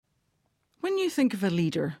When you think of a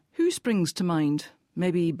leader, who springs to mind?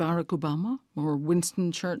 Maybe Barack Obama or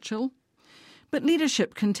Winston Churchill? But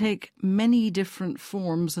leadership can take many different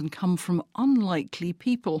forms and come from unlikely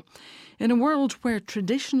people. In a world where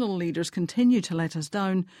traditional leaders continue to let us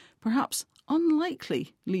down, perhaps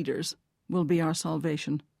unlikely leaders will be our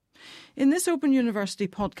salvation. In this Open University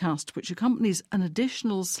podcast, which accompanies an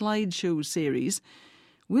additional slideshow series,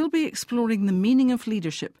 we'll be exploring the meaning of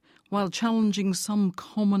leadership while challenging some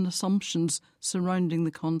common assumptions surrounding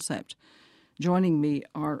the concept. Joining me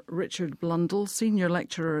are Richard Blundell, Senior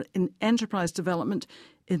Lecturer in Enterprise Development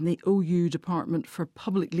in the OU Department for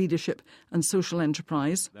Public Leadership and Social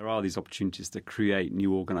Enterprise. There are these opportunities to create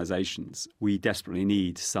new organisations. We desperately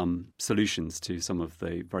need some solutions to some of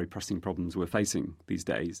the very pressing problems we're facing these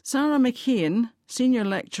days. Sarah McKeon, Senior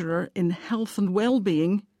Lecturer in Health and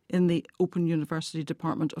Wellbeing in the Open University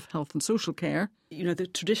Department of Health and Social Care. You know, the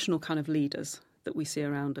traditional kind of leaders that we see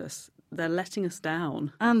around us, they're letting us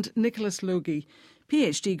down. And Nicholas Logie,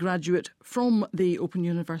 PhD graduate from the Open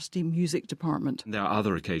University Music Department. There are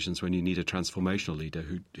other occasions when you need a transformational leader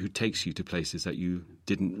who takes you to places that you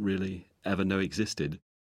didn't really ever know existed.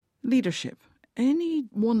 Leadership. Any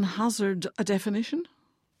one hazard a definition?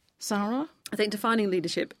 Sarah? I think defining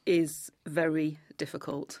leadership is very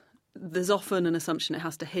difficult. There's often an assumption it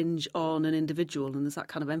has to hinge on an individual, and there's that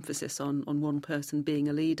kind of emphasis on one person being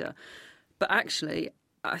a leader. But actually,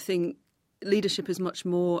 I think leadership is much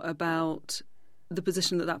more about the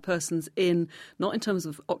position that person's in, not in terms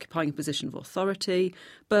of occupying a position of authority,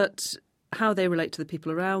 but how they relate to the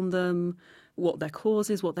people around them, what their cause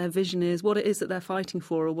is, what their vision is, what it is that they're fighting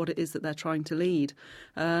for, or what it is that they're trying to lead.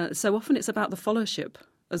 So often it's about the followership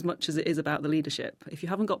as much as it is about the leadership. If you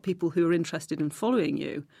haven't got people who are interested in following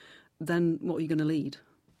you, then what are you going to lead?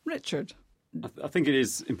 Richard? I think it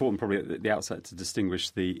is important probably at the outset to distinguish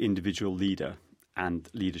the individual leader and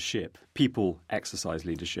leadership. People exercise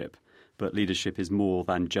leadership, but leadership is more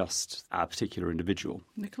than just a particular individual.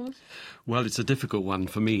 Nicholas? Well, it's a difficult one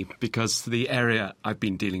for me because the area I've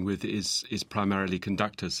been dealing with is primarily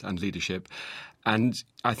conductors and leadership. And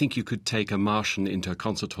I think you could take a Martian into a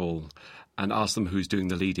concert hall and ask them who's doing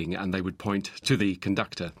the leading, and they would point to the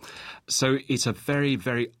conductor. So it's a very,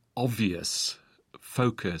 very obvious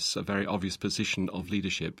focus, a very obvious position of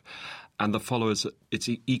leadership. And the followers, it's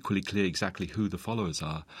equally clear exactly who the followers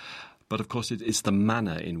are. But of course, it's the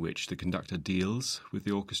manner in which the conductor deals with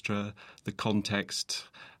the orchestra, the context,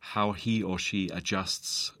 how he or she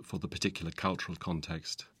adjusts for the particular cultural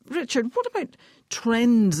context. Richard, what about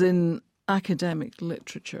trends in academic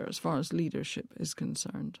literature as far as leadership is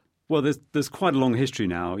concerned? Well, there's quite a long history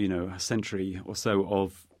now, a century or so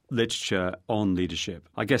of literature on leadership.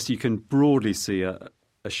 I guess you can broadly see a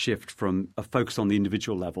shift from a focus on the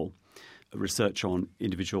individual level, research on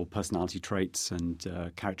individual personality traits and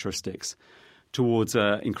characteristics, towards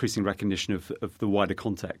increasing recognition of the wider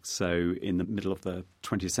context. So in the middle of the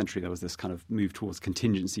 20th century, there was this kind of move towards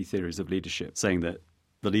contingency theories of leadership, saying that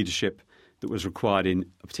the leadership that was required in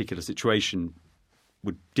a particular situation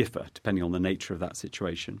would differ depending on the nature of that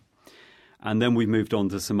situation. And then we've moved on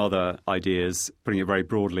to some other ideas, putting it very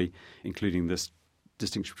broadly, including this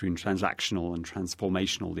distinction between transactional and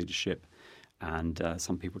transformational leadership. And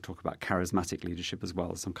some people talk about charismatic leadership as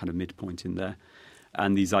well, some kind of midpoint in there.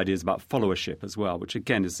 And these ideas about followership as well, which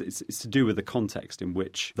again is to do with the context in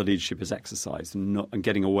which the leadership is exercised and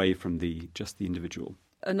getting away from just the individual.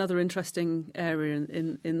 Another interesting area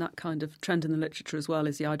in that kind of trend in the literature as well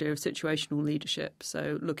is the idea of situational leadership.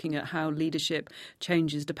 So looking at how leadership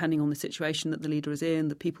changes depending on the situation that the leader is in,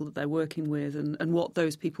 the people that they're working with, and what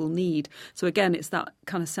those people need. So again, it's that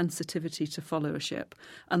kind of sensitivity to followership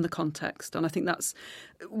and the context. And I think that's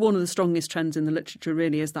one of the strongest trends in the literature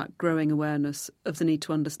really, is that growing awareness of the need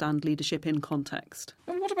to understand leadership in context.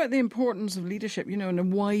 And what about the importance of leadership, in a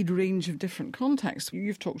wide range of different contexts?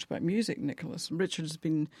 You've talked about music, Nicholas. Richard's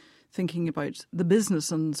been thinking about the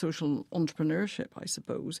business and social entrepreneurship, I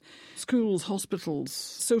suppose. Schools, hospitals,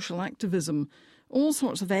 social activism, all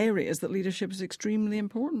sorts of areas that leadership is extremely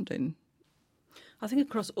important in. I think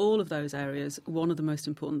across all of those areas, one of the most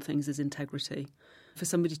important things is integrity. For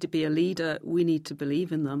somebody to be a leader, we need to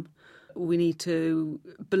believe in them. We need to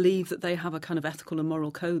believe that they have a kind of ethical and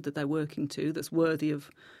moral code that they're working to that's worthy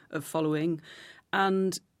of following.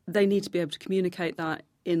 And they need to be able to communicate that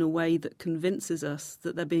in a way that convinces us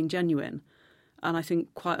that they're being genuine. And I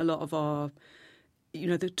think quite a lot of our,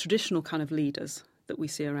 the traditional kind of leaders that we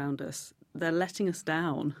see around us, they're letting us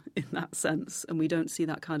down in that sense. And we don't see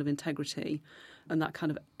that kind of integrity and that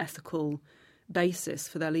kind of ethical basis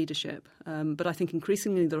for their leadership. But I think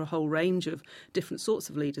increasingly there are a whole range of different sorts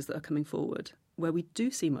of leaders that are coming forward where we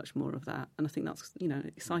do see much more of that. And I think that's,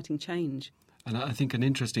 an exciting change. And I think an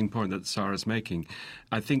interesting point that Sarah's making,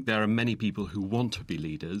 I think there are many people who want to be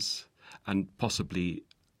leaders and possibly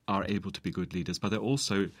are able to be good leaders, but there are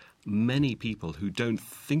also many people who don't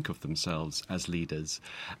think of themselves as leaders.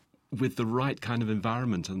 With the right kind of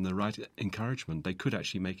environment and the right encouragement, they could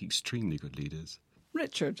actually make extremely good leaders.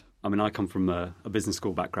 Richard? I mean, I come from a business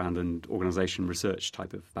school background and organisation research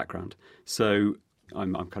type of background. So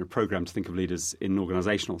I'm kind of programmed to think of leaders in an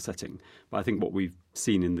organisational setting. But I think what we've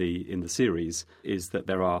seen in the series is that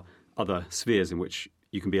there are other spheres in which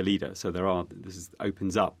you can be a leader. So this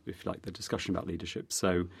opens up, if you like, the discussion about leadership.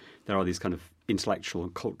 So there are these kind of intellectual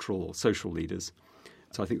and cultural or social leaders.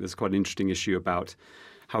 So I think there's quite an interesting issue about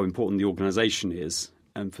how important the organisation is.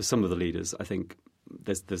 And for some of the leaders, I think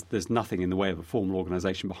there's nothing in the way of a formal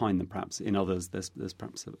organisation behind them, perhaps. In others, there's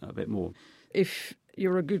perhaps a bit more. If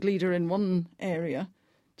you're a good leader in one area,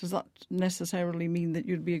 does that necessarily mean that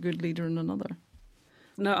you'd be a good leader in another?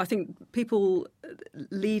 No, I think people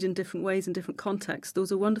lead in different ways in different contexts. There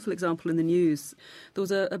was a wonderful example in the news. There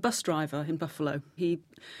was a bus driver in Buffalo. He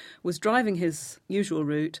was driving his usual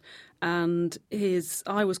route and his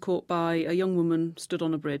eye was caught by a young woman stood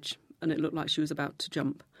on a bridge and it looked like she was about to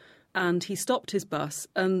jump. And he stopped his bus,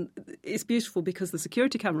 and it's beautiful because the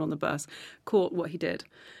security camera on the bus caught what he did.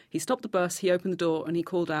 He stopped the bus, he opened the door, and he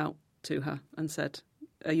called out to her and said,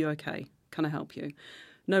 "Are you okay? Can I help you?"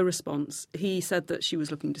 No response. He said that she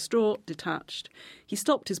was looking distraught, detached. He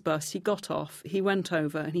stopped his bus, he got off, he went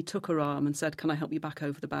over and he took her arm and said, "Can I help you back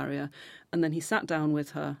over the barrier?" And then he sat down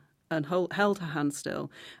with her and held her hand still.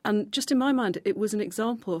 And just in my mind, it was an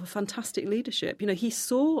example of fantastic leadership. He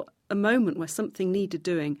saw a moment where something needed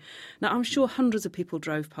doing. Now, I'm sure hundreds of people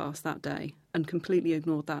drove past that day and completely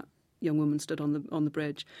ignored that young woman stood on the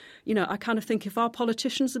bridge. I kind of think if our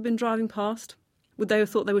politicians had been driving past, would they have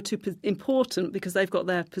thought they were too important because they've got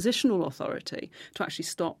their positional authority to actually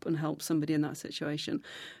stop and help somebody in that situation?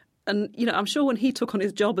 And, I'm sure when he took on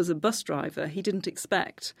his job as a bus driver, he didn't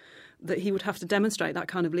expect that he would have to demonstrate that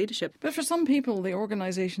kind of leadership. But for some people, the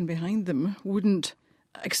organisation behind them wouldn't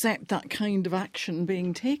accept that kind of action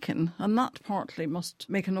being taken. And that partly must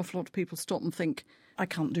make an awful lot of people stop and think, I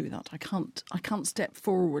can't do that. I can't step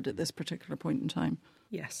forward at this particular point in time.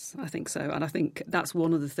 Yes, I think so. And I think that's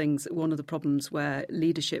one of the problems where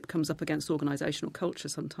leadership comes up against organisational culture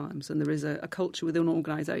sometimes. And there is a culture within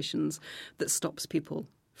organisations that stops people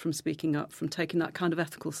from speaking up, from taking that kind of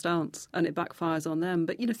ethical stance, and it backfires on them.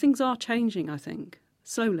 But, things are changing, I think,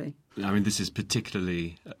 slowly. I mean, this is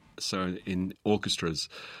particularly so in orchestras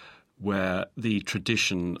where the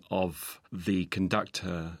tradition of the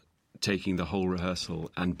conductor taking the whole rehearsal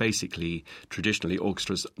and basically traditionally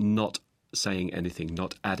orchestras not saying anything,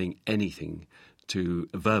 not adding anything to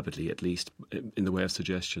verbally, at least in the way of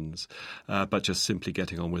suggestions, but just simply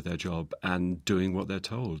getting on with their job and doing what they're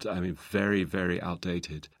told. I mean, very, very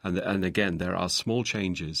outdated. And again, there are small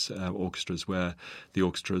changes, orchestras, where the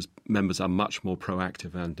orchestra's members are much more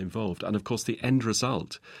proactive and involved. And of course, the end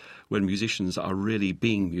result, when musicians are really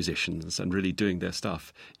being musicians and really doing their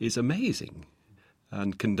stuff, is amazing.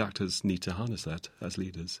 And conductors need to harness that as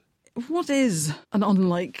leaders. What is an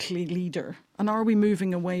unlikely leader? And are we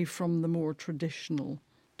moving away from the more traditional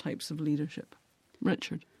types of leadership?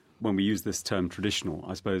 Richard? When we use this term traditional,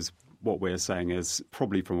 I suppose what we're saying is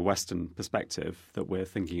probably from a Western perspective that we're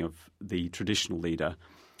thinking of the traditional leader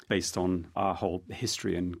based on our whole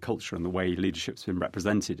history and culture and the way leadership's been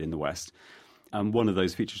represented in the West. And one of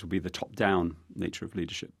those features will be the top-down nature of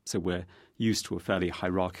leadership. So we're used to a fairly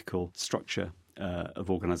hierarchical structure of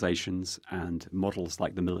organisations and models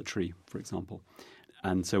like the military, for example.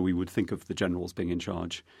 And so we would think of the generals being in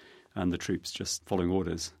charge and the troops just following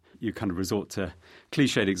orders. You kind of resort to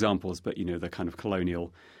cliched examples, but, the kind of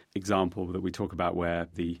colonial example that we talk about where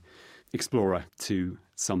the explorer to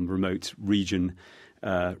some remote region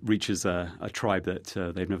reaches a tribe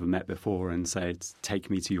that they've never met before and says, "Take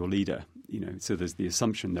me to your leader." So there's the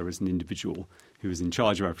assumption there is an individual who is in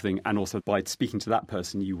charge of everything, and also by speaking to that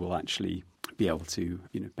person, you will actually be able to,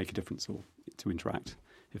 make a difference or to interact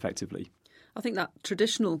effectively. I think that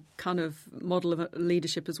traditional kind of model of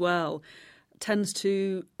leadership as well tends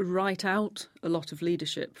to write out a lot of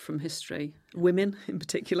leadership from history. Women in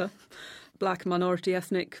particular, black minority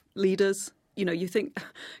ethnic leaders. You think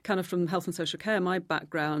kind of from health and social care, my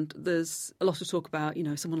background, there's a lot of talk about,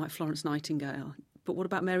 someone like Florence Nightingale. But what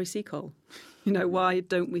about Mary Seacole? Why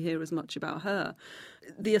don't we hear as much about her?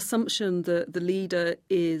 The assumption that the leader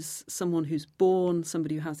is someone who's born,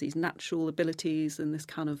 somebody who has these natural abilities and this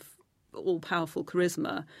kind of all-powerful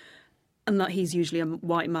charisma, and that he's usually a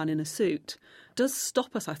white man in a suit, does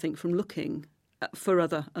stop us, I think, from looking for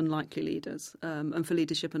other unlikely leaders and for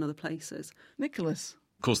leadership in other places. Nicholas?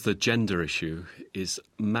 Of course, the gender issue is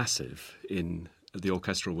massive in the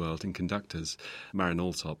orchestral world, in conductors. Marion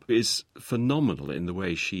Alsop is phenomenal in the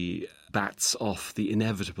way she bats off the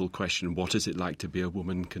inevitable question, what is it like to be a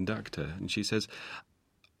woman conductor? And she says,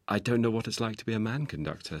 I don't know what it's like to be a man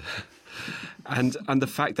conductor. and the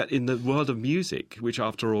fact that in the world of music, which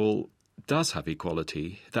after all does have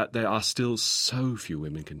equality, that there are still so few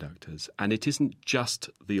women conductors. And it isn't just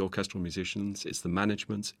the orchestral musicians, it's the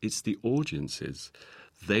managements, it's the audiences.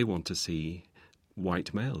 They want to see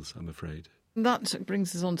white males, I'm afraid. That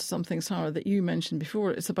brings us on to something, Sarah, that you mentioned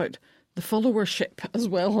before. It's about the followership as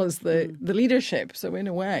well as the leadership. So in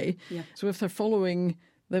a way, so if they're following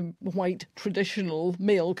the white traditional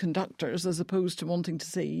male conductors as opposed to wanting to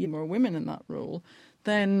see more women in that role,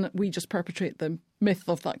 then we just perpetrate the myth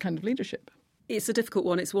of that kind of leadership. It's a difficult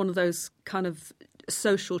one. It's one of those kind of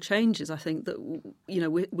social changes, I think, that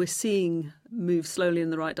we're seeing move slowly in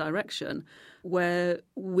the right direction, where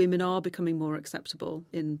women are becoming more acceptable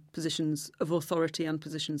in positions of authority and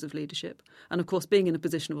positions of leadership. And of course, being in a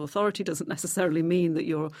position of authority doesn't necessarily mean that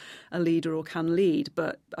you're a leader or can lead,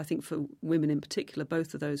 but I think for women in particular,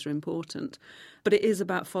 both of those are important. But it is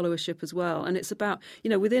about followership as well. And it's about,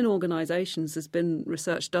 within organisations, there's been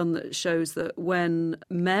research done that shows that when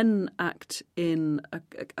men act in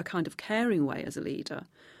a kind of caring way as a leader,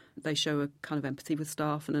 they show a kind of empathy with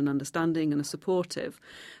staff and an understanding and a supportive,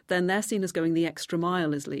 then they're seen as going the extra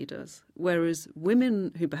mile as leaders. Whereas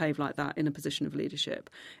women who behave like that in a position of leadership,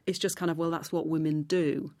 it's just kind of, well, that's what women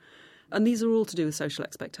do. And these are all to do with social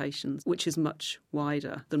expectations, which is much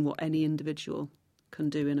wider than what any individual can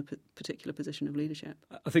do in a particular position of leadership.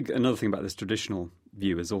 I think another thing about this traditional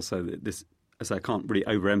view is also that this, as I can't really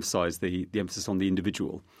overemphasise the emphasis on the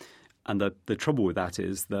individual. And the trouble with that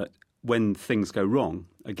is that when things go wrong,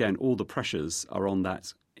 again, all the pressures are on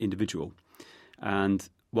that individual. And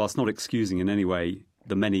whilst not excusing in any way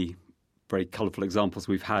the many very colourful examples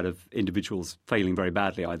we've had of individuals failing very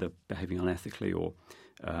badly, either behaving unethically or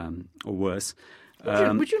worse.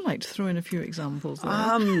 Would you like to throw in a few examples there?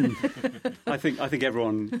 I think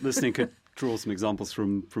everyone listening could draw some examples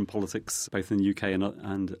from politics, both in the UK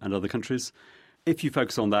and other countries. If you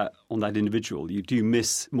focus on that individual, you do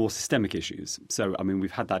miss more systemic issues. So, I mean, we've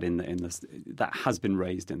had that in this, that has been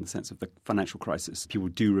raised in the sense of the financial crisis. People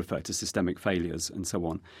do refer to systemic failures and so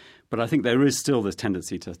on. But I think there is still this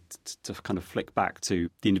tendency to kind of flick back to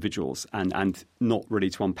the individuals and not really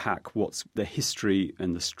to unpack what's the history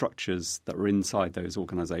and the structures that are inside those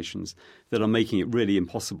organisations that are making it really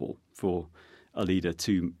impossible for a leader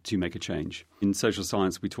to make a change. In social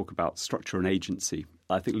science, we talk about structure and agency.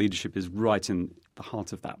 I think leadership is right in the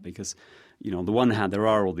heart of that because, on the one hand, there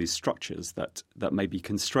are all these structures that maybe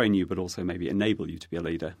constrain you but also maybe enable you to be a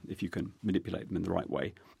leader if you can manipulate them in the right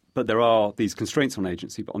way. But there are these constraints on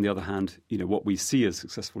agency. But on the other hand, what we see as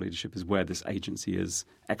successful leadership is where this agency is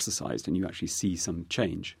exercised and you actually see some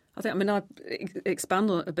change. I expand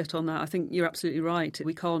a bit on that. I think you're absolutely right.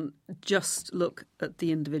 We can't just look at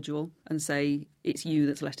the individual and say it's you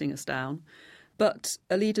that's letting us down. But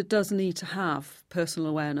a leader does need to have personal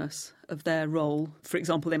awareness of their role. For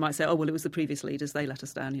example, they might say, oh, well, it was the previous leaders, they let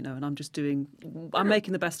us down, and I'm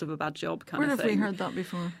making the best of a bad job kind of thing. Where have we heard that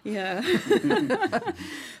before? Yeah.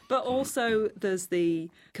 But also there's the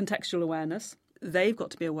contextual awareness. They've got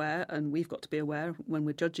to be aware, and we've got to be aware when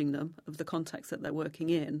we're judging them of the context that they're working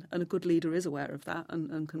in. And a good leader is aware of that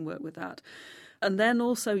and can work with that. And then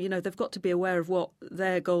also, they've got to be aware of what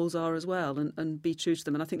their goals are as well and be true to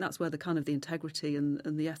them. And I think that's where the kind of the integrity and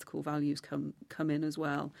the ethical values come in as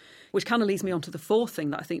well, which kind of leads me on to the fourth thing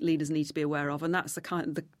that I think leaders need to be aware of, and that's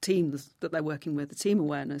the teams that they're working with, the team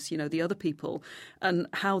awareness, the other people, and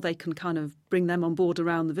how they can kind of bring them on board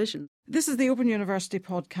around the vision. This is the Open University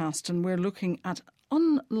podcast, and we're looking at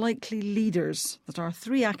unlikely leaders that are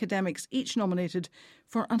 3 academics, each nominated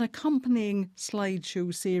for an accompanying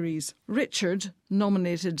slideshow series. Richard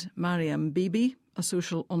nominated Mariam Bibi, a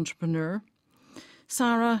social entrepreneur.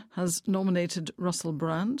 Sarah has nominated Russell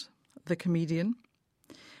Brand, the comedian.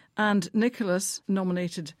 And Nicholas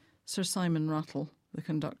nominated Sir Simon Rattle, the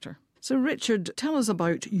conductor. So Richard, tell us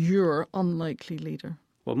about your unlikely leader.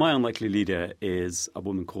 Well, my unlikely leader is a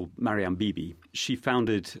woman called Mariam Bibi. She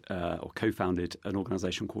founded or co-founded an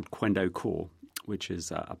organisation called Qendo Corps, which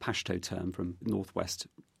is a Pashto term from the northwest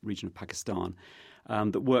region of Pakistan,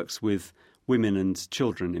 that works with women and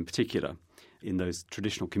children in particular in those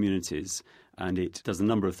traditional communities. And it does a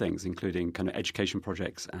number of things, including kind of education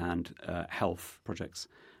projects and health projects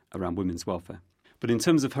around women's welfare. But in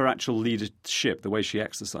terms of her actual leadership, the way she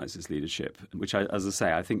exercises leadership, which, as I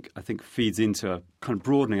say, I think feeds into kind of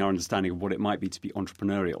broadening our understanding of what it might be to be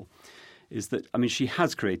entrepreneurial, is that, I mean, she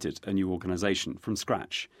has created a new organisation from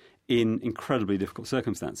scratch in incredibly difficult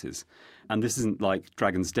circumstances. And this isn't like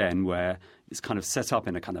Dragon's Den, where it's kind of set up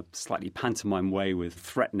in a kind of slightly pantomime way with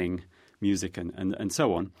threatening music and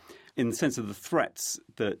so on. In the sense of the threats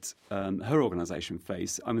that her organisation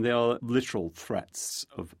face, I mean, they are literal threats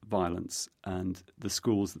of violence, and the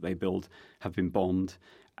schools that they build have been bombed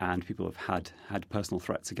and people have had personal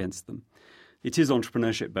threats against them. It is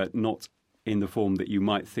entrepreneurship, but not in the form that you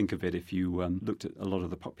might think of it if you looked at a lot of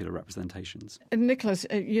the popular representations. And Nicholas,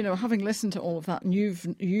 having listened to all of that, and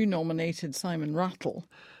you nominated Simon Rattle.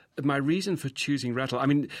 My reason for choosing Rattle, I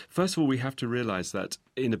mean, first of all, we have to realise that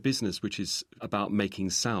in a business which is about making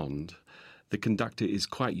sound, the conductor is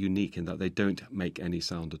quite unique in that they don't make any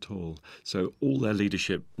sound at all. So all their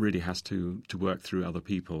leadership really has to work through other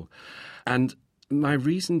people. And my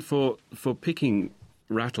reason for picking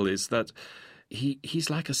Rattle is that he's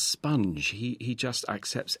like a sponge. He just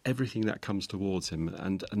accepts everything that comes towards him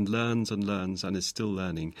and learns and is still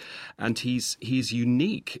learning. And he's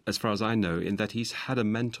unique, as far as I know, in that he's had a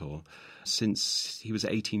mentor since he was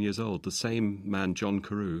 18 years old. The same man, John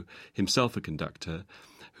Carew, himself a conductor,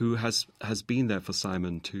 who has been there for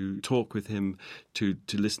Simon to talk with him, to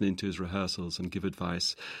listen into his rehearsals and give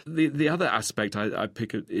advice. The other aspect I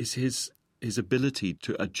pick is his ability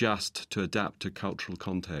to adjust, to adapt to cultural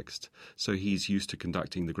context. So he's used to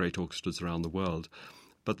conducting the great orchestras around the world.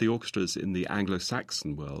 But the orchestras in the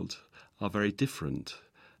Anglo-Saxon world are very different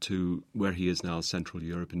to where he is now, Central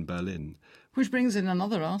Europe in Berlin. Which brings in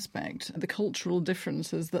another aspect, the cultural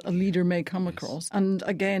differences that a leader may come across. And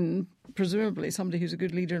again, presumably somebody who's a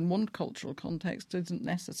good leader in one cultural context isn't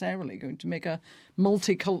necessarily going to make a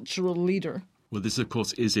multicultural leader. Well, this, of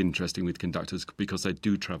course, is interesting with conductors because they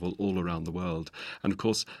do travel all around the world. And, of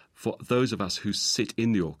course, for those of us who sit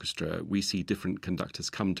in the orchestra, we see different conductors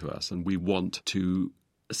come to us and we want to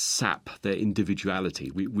sap their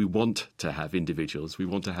individuality. We want to have individuals. We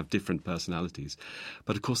want to have different personalities.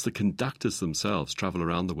 But, of course, the conductors themselves travel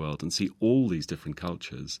around the world and see all these different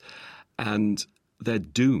cultures. And they're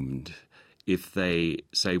doomed if they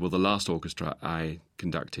say, well, the last orchestra I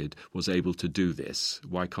conducted was able to do this.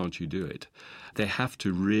 Why can't you do it? They have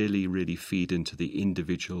to really, really feed into the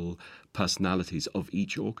individual personalities of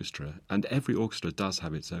each orchestra. And every orchestra does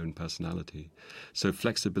have its own personality. So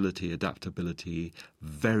flexibility, adaptability,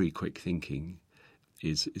 very quick thinking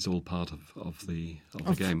is all part of the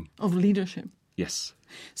game. Of leadership. Yes.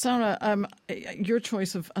 Sarah, your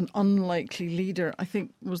choice of an unlikely leader, I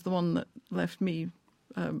think, was the one that left me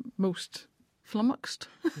most flummoxed.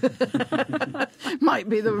 might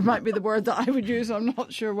be the word that I would use. I'm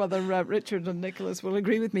not sure whether Richard and Nicholas will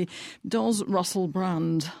agree with me. Does Russell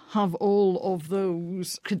Brand have all of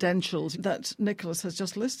those credentials that Nicholas has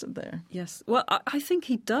just listed there? Yes. Well, I think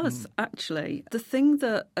he does, actually. The thing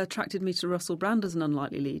that attracted me to Russell Brand as an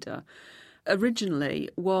unlikely leader originally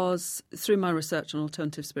was through my research on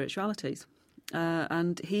alternative spiritualities.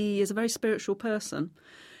 And he is a very spiritual person.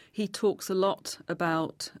 He talks a lot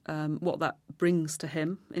about what that brings to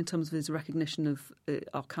him in terms of his recognition of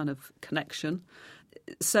our kind of connection.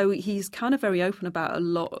 So he's kind of very open about a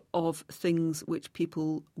lot of things which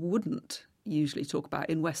people wouldn't usually talk about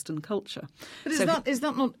in Western culture. But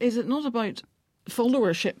is it not about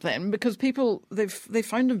followership then? Because people they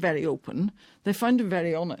find him very open, they find him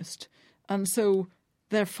very honest, and so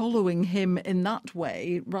they're following him in that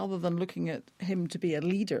way rather than looking at him to be a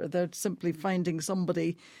leader. They're simply finding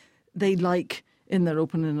somebody they like in their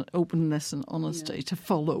openness and honesty to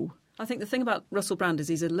follow. I think the thing about Russell Brand is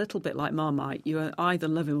he's a little bit like Marmite. You either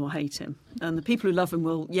love him or hate him. And the people who love him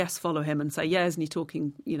will, yes, follow him and say, yeah, isn't he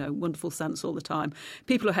talking, wonderful sense all the time.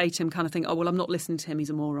 People who hate him kind of think, oh, well, I'm not listening to him, he's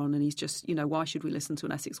a moron, and he's just, why should we listen to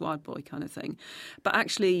an Essex Wild Boy kind of thing. But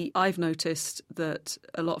actually, I've noticed that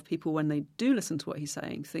a lot of people, when they do listen to what he's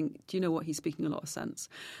saying, think, do you know what, he's speaking a lot of sense.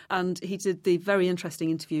 And he did the very interesting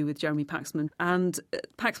interview with Jeremy Paxman. And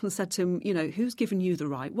Paxman said to him, who's given you the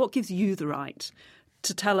right? What gives you the right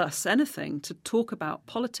to tell us anything, to talk about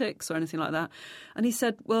politics or anything like that? And he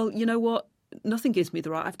said, well, you know what? Nothing gives me the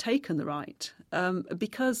right. I've taken the right.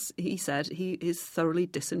 Because, he said, he is thoroughly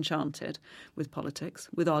disenchanted with politics,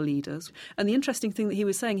 with our leaders. And the interesting thing that he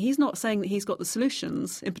was saying, he's not saying that he's got the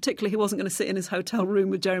solutions. In particular, he wasn't going to sit in his hotel room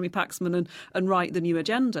with Jeremy Paxman and write the new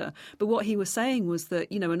agenda. But what he was saying was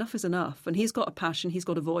that, enough is enough. And he's got a passion, he's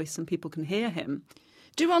got a voice, and people can hear him.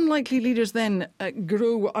 Do unlikely leaders then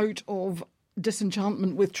grow out of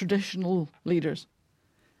disenchantment with traditional leaders?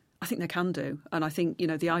 I think they can do. And I think,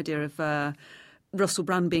 the idea of Russell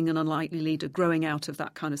Brand being an unlikely leader, growing out of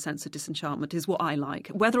that kind of sense of disenchantment is what I like.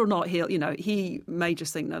 Whether or not he may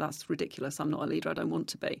just think, no, that's ridiculous, I'm not a leader, I don't want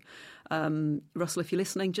to be. Russell, if you're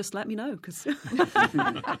listening, just let me know, because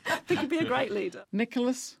I think you'd be a great leader.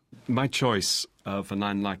 Nicholas? My choice of an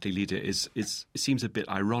unlikely leader it seems a bit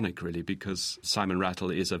ironic, really, because Simon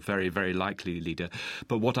Rattle is a very, very likely leader.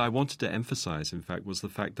 But what I wanted to emphasise, in fact, was the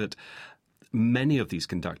fact that many of these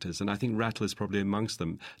conductors, and I think Rattle is probably amongst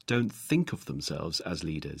them, don't think of themselves as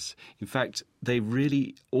leaders. In fact, they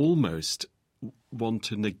really almost want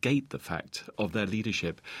to negate the fact of their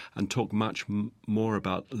leadership and talk much more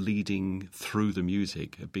about leading through the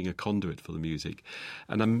music, being a conduit for the music.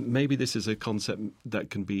 And maybe this is a concept that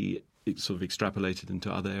can be sort of extrapolated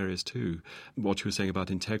into other areas too. What you were saying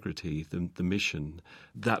about integrity, the mission,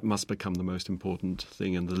 that must become the most important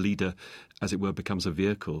thing, and the leader, as it were, becomes a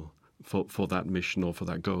vehicle for that mission or for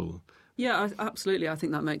that goal. Yeah, absolutely. I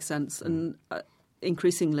think that makes sense. And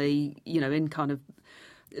increasingly, in kind of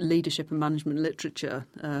leadership and management literature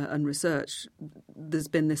and research, there's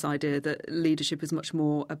been this idea that leadership is much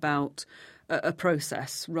more about a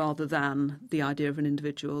process rather than the idea of an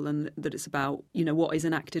individual, and that it's about, what is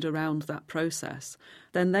enacted around that process.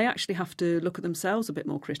 Then they actually have to look at themselves a bit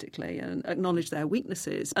more critically and acknowledge their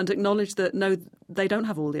weaknesses and acknowledge that, no, they don't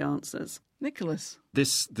have all the answers. Nicholas?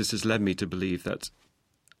 This has led me to believe that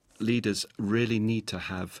leaders really need to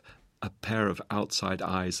have a pair of outside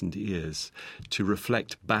eyes and ears to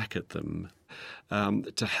reflect back at them,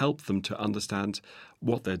 to help them to understand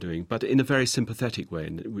what they're doing, but in a very sympathetic way,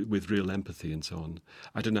 with real empathy and so on.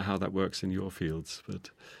 I don't know how that works in your fields, but...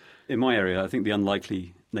 In my area, I think the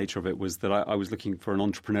unlikely nature of it was that I was looking for an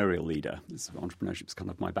entrepreneurial leader. Entrepreneurship is kind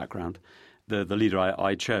of my background. The leader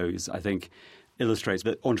I chose, I think, illustrates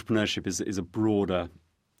that entrepreneurship is a broader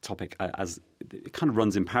topic, as it kind of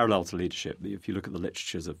runs in parallel to leadership. If you look at the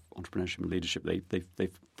literatures of entrepreneurship and leadership,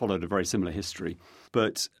 they've followed a very similar history.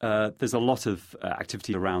 But there's a lot of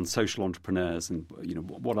activity around social entrepreneurs, and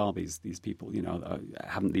what are these people?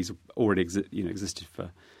 Haven't these already existed for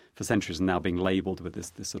centuries and now being labelled with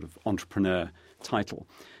this sort of entrepreneur title?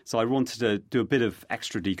 So I wanted to do a bit of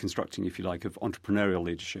extra deconstructing, if you like, of entrepreneurial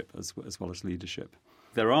leadership as well as leadership.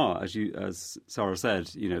 There are, as Sarah said,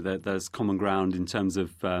 there's common ground in terms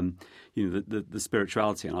of the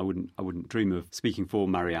spirituality, and I wouldn't dream of speaking for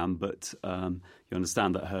Marianne, but you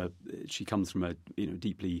understand that she comes from a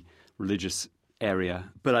deeply religious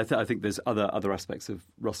area. But I think there's other aspects of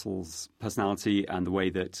Russell's personality and the way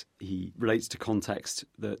that he relates to context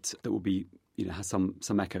that will be has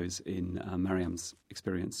some echoes in Marianne's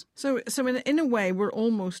experience. So in a way, we're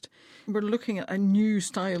looking at a new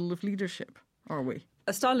style of leadership, are we?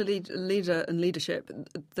 A style of leader and leadership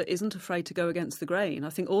that isn't afraid to go against the grain. I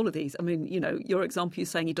think all of these, your example, you're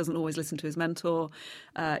saying he doesn't always listen to his mentor.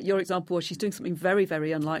 Your example was she's doing something very,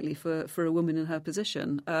 very unlikely for a woman in her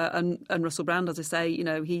position. And Russell Brand, as I say,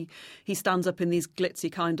 he stands up in these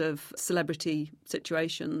glitzy kind of celebrity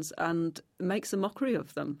situations and makes a mockery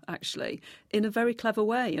of them, actually, in a very clever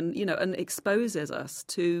way, and exposes us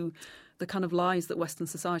to the kind of lies that Western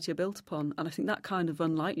society are built upon. And I think that kind of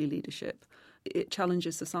unlikely leadership, it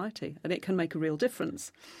challenges society and it can make a real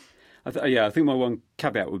difference. I think my one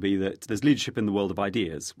caveat would be that there's leadership in the world of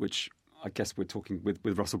ideas, which I guess we're talking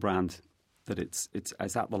with Russell Brand, that it's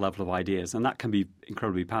at the level of ideas, and that can be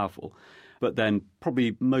incredibly powerful. But then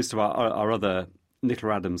probably most of our other,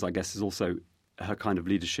 Nicola Adams, I guess, is also her kind of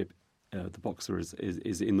leadership. The boxer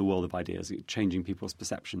is in the world of ideas, changing people's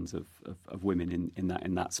perceptions of women in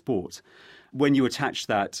that sport. When you attach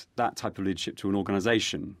that type of leadership to an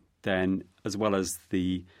organisation, then as well as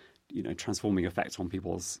the transforming effect on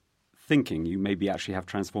people's thinking, you maybe actually have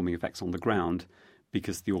transforming effects on the ground,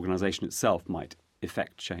 because the organisation itself might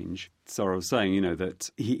effect change. Sarah was saying,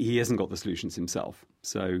 that he hasn't got the solutions himself,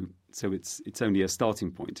 so it's only a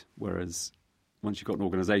starting point, whereas once you've got an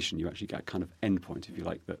organisation, you actually get a kind of end point, if you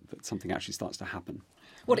like, that something actually starts to happen.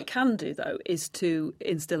 What it can do, though, is to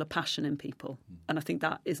instill a passion in people. And I think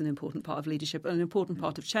that is an important part of leadership and an important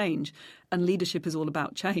part of change. And leadership is all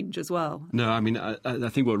about change as well. No, I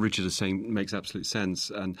think what Richard is saying makes absolute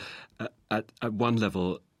sense. And at one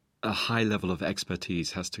level, a high level of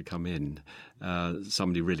expertise has to come in.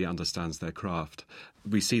 Somebody really understands their craft.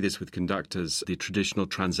 We see this with conductors, the traditional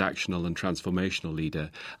transactional and transformational leader.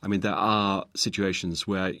 There are situations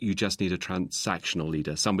where you just need a transactional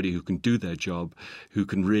leader, somebody who can do their job, who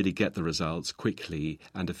can really get the results quickly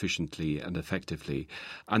and efficiently and effectively.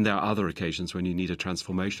 And there are other occasions when you need a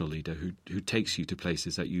transformational leader who takes you to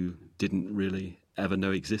places that you didn't really ever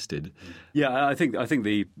know existed. Yeah, I think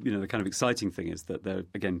the the kind of exciting thing is that there,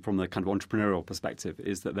 again, from the kind of entrepreneurial perspective,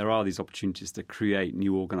 is that there are these opportunities to create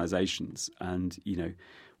new organisations, and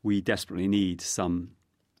we desperately need some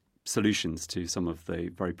solutions to some of the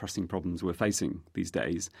very pressing problems we're facing these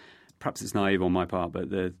days. Perhaps it's naive on my part, but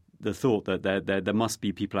the thought that there must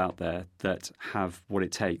be people out there that have what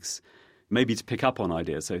it takes, maybe to pick up on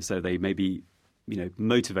ideas, so they may be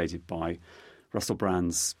motivated by Russell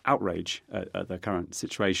Brand's outrage at the current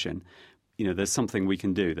situation. There's something we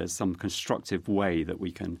can do. There's some constructive way that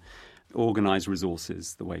we can organise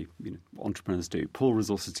resources the way entrepreneurs do, pull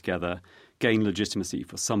resources together, gain legitimacy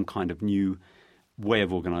for some kind of new way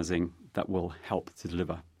of organising that will help to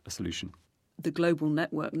deliver a solution. The global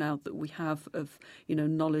network now that we have of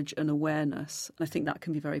knowledge and awareness, I think that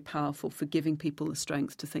can be very powerful for giving people the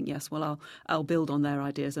strength to think, yes, well, I'll build on their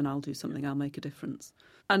ideas and I'll do something, I'll make a difference.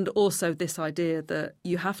 And also this idea that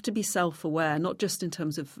you have to be self-aware, not just in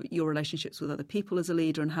terms of your relationships with other people as a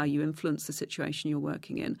leader and how you influence the situation you're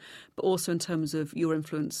working in, but also in terms of your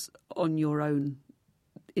influence on your own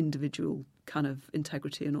individual kind of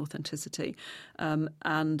integrity and authenticity.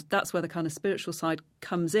 And that's where the kind of spiritual side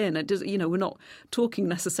comes in. It does, we're not talking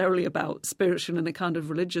necessarily about spiritual in a kind of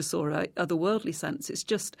religious or a otherworldly sense. It's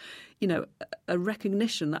just, a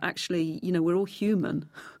recognition that actually, we're all human,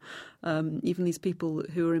 even these people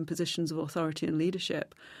who are in positions of authority and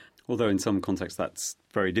leadership. Although in some contexts that's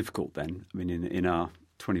very difficult then. I mean, in our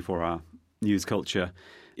 24-hour news culture,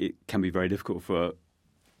 it can be very difficult for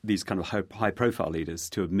these kind of high-profile leaders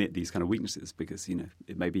to admit these kind of weaknesses because,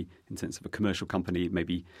 it may be in sense of a commercial company, it may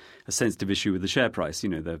be a sensitive issue with the share price.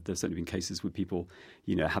 There's certainly been cases with people,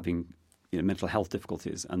 having, mental health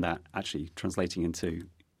difficulties and that actually translating into,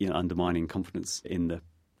 undermining confidence in the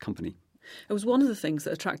company. It was one of the things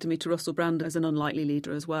that attracted me to Russell Brand as an unlikely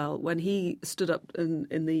leader as well. When he stood up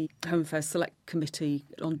in the Home Affairs Select Committee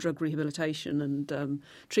on drug rehabilitation and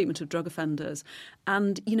treatment of drug offenders,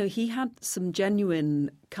 and, he had some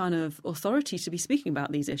genuine kind of authority to be speaking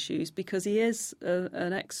about these issues because he is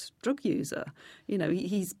an ex-drug user.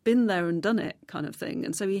 He's been there and done it kind of thing.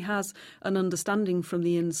 And so he has an understanding from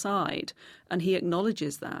the inside and he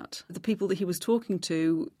acknowledges that. The people that he was talking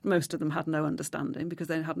to, most of them had no understanding because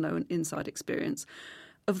they had no inside experience.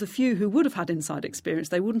 Of the few who would have had inside experience,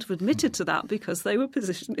 they wouldn't have admitted to that because they were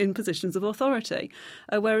in positions of authority.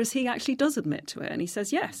 Whereas he actually does admit to it and he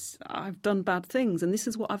says, yes, I've done bad things and this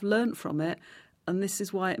is what I've learnt from it and this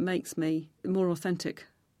is why it makes me a more authentic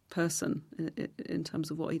person in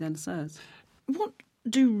terms of what he then says. What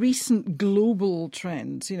do recent global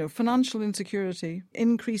trends, financial insecurity,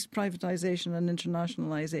 increased privatisation and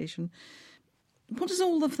internationalisation, what does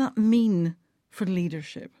all of that mean for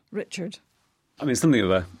leadership? Richard? I mean, it's something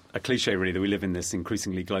of a cliche, really, that we live in this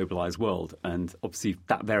increasingly globalised world. And obviously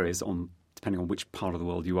that varies depending on which part of the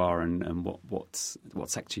world you are and what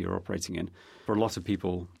sector you're operating in. For a lot of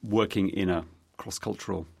people, working in a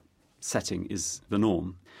cross-cultural setting is the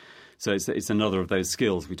norm. So it's another of those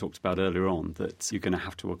skills we talked about earlier on that you're going to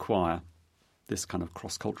have to acquire, this kind of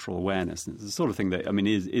cross-cultural awareness. And it's the sort of thing that,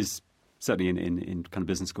 is certainly in kind of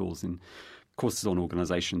business schools, in courses on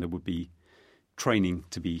organisation, there would be training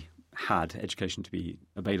to be had, education to be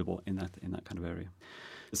available in that kind of area.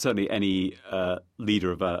 Certainly any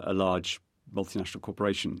leader of a large multinational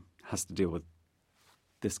corporation has to deal with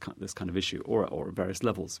this kind of issue, or at various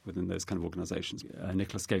levels within those kind of organisations.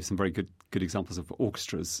 Nicholas gave some very good examples of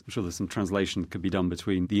orchestras. I'm sure there's some translation that could be done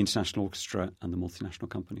between the international orchestra and the multinational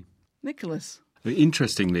company. Nicholas?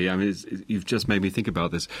 Interestingly, you've just made me think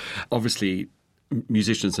about this. Obviously,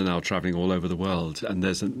 musicians are now travelling all over the world, and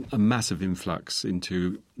there's a massive influx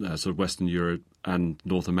into sort of Western Europe and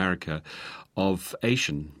North America of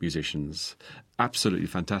Asian musicians, absolutely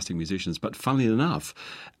fantastic musicians. But funnily enough,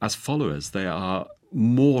 as followers, they are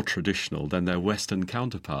more traditional than their Western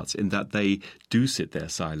counterparts in that they do sit there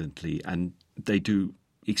silently and they do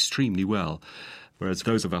extremely well. Whereas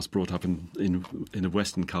those of us brought up in a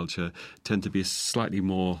Western culture tend to be slightly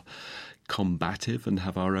more combative and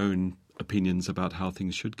have our own opinions about how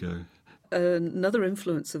things should go. Another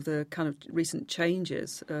influence of the kind of recent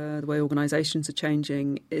changes, the way organisations are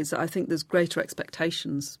changing, is I think there's greater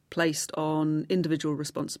expectations placed on individual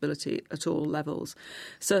responsibility at all levels.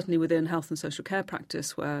 Certainly within health and social care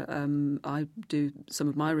practice, where I do some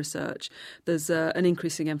of my research, there's an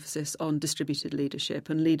increasing emphasis on distributed leadership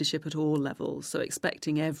and leadership at all levels, so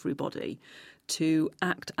expecting everybody to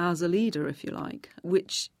act as a leader, if you like,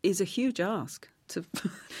 which is a huge ask.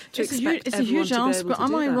 It's a huge ask, but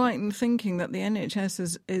am I that. right in thinking that the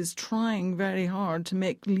NHS is trying very hard to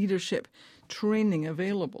make leadership training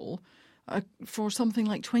available for something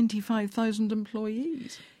like 25,000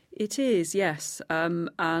 employees? It is, yes.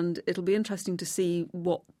 And it'll be interesting to see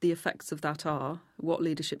what the effects of that are, what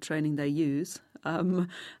leadership training they use,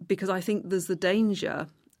 because I think there's the danger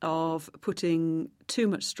of putting too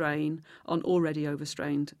much strain on already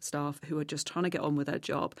overstrained staff who are just trying to get on with their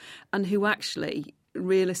job and who actually,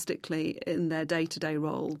 realistically, in their day-to-day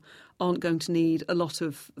role, aren't going to need a lot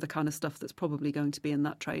of the kind of stuff that's probably going to be in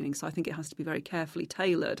that training. So I think it has to be very carefully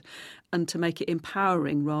tailored and to make it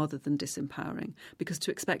empowering rather than disempowering, because to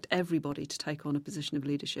expect everybody to take on a position of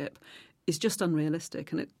leadership is just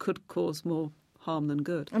unrealistic, and it could cause more harm than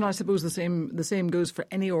good. And I suppose the same goes for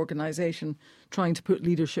any organisation trying to put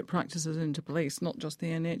leadership practices into place, not just the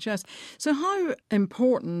NHS. So how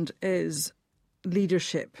important is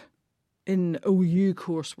leadership in OU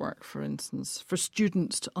coursework, for instance, for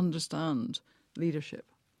students to understand leadership?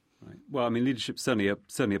 Right. Well, I mean, leadership's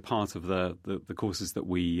certainly a part of the courses that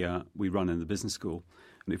we run in the business school.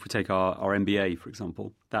 And if we take our MBA, for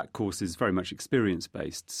example, that course is very much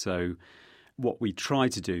experience-based. So what we try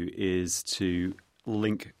to do is to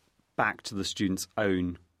link back to the student's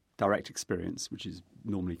own direct experience, which is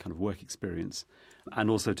normally kind of work experience,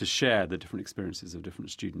 and also to share the different experiences of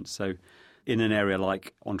different students. So in an area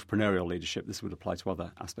like entrepreneurial leadership, this would apply to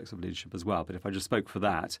other aspects of leadership as well. But if I just spoke for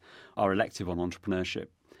that, our elective on entrepreneurship,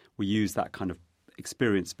 we use that kind of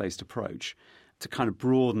experience-based approach to kind of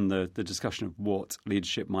broaden the discussion of what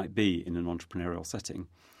leadership might be in an entrepreneurial setting.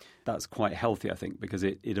 That's quite healthy, I think, because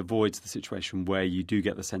it avoids the situation where you do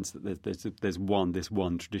get the sense that there's this one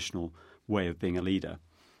traditional way of being a leader.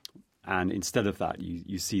 And instead of that,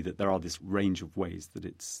 you see that there are this range of ways that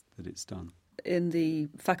it's done. In the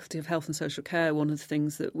Faculty of Health and Social Care, one of the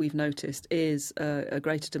things that we've noticed is a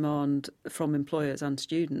greater demand from employers and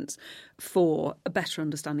students for a better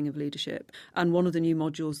understanding of leadership. And one of the new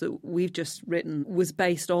modules that we've just written was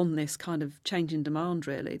based on this kind of change in demand,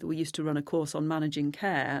 really. That we used to run a course on managing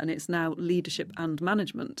care, and it's now leadership and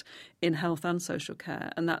management in health and social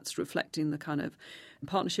care. And that's reflecting the kind of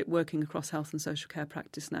partnership working across health and social care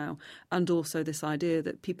practice now, and also this idea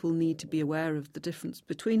that people need to be aware of the difference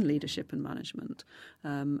between leadership and management,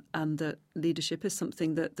 and that leadership is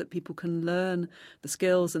something that people can learn the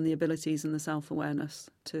skills and the abilities and the self-awareness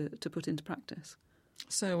to put into practice.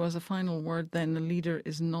 So as a final word then, a leader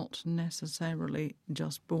is not necessarily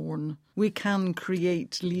just born. We can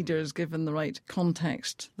create leaders given the right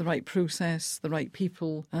context, the right process, the right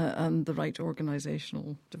people, and the right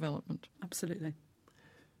organisational development. Absolutely.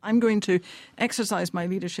 I'm going to exercise my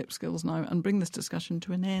leadership skills now and bring this discussion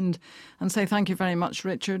to an end and say thank you very much,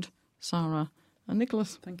 Richard, Sarah and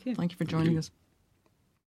Nicholas. Thank you. Thank you for joining us.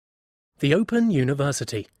 The Open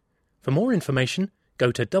University. For more information,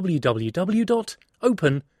 go to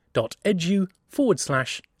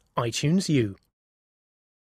www.open.edu/iTunes U.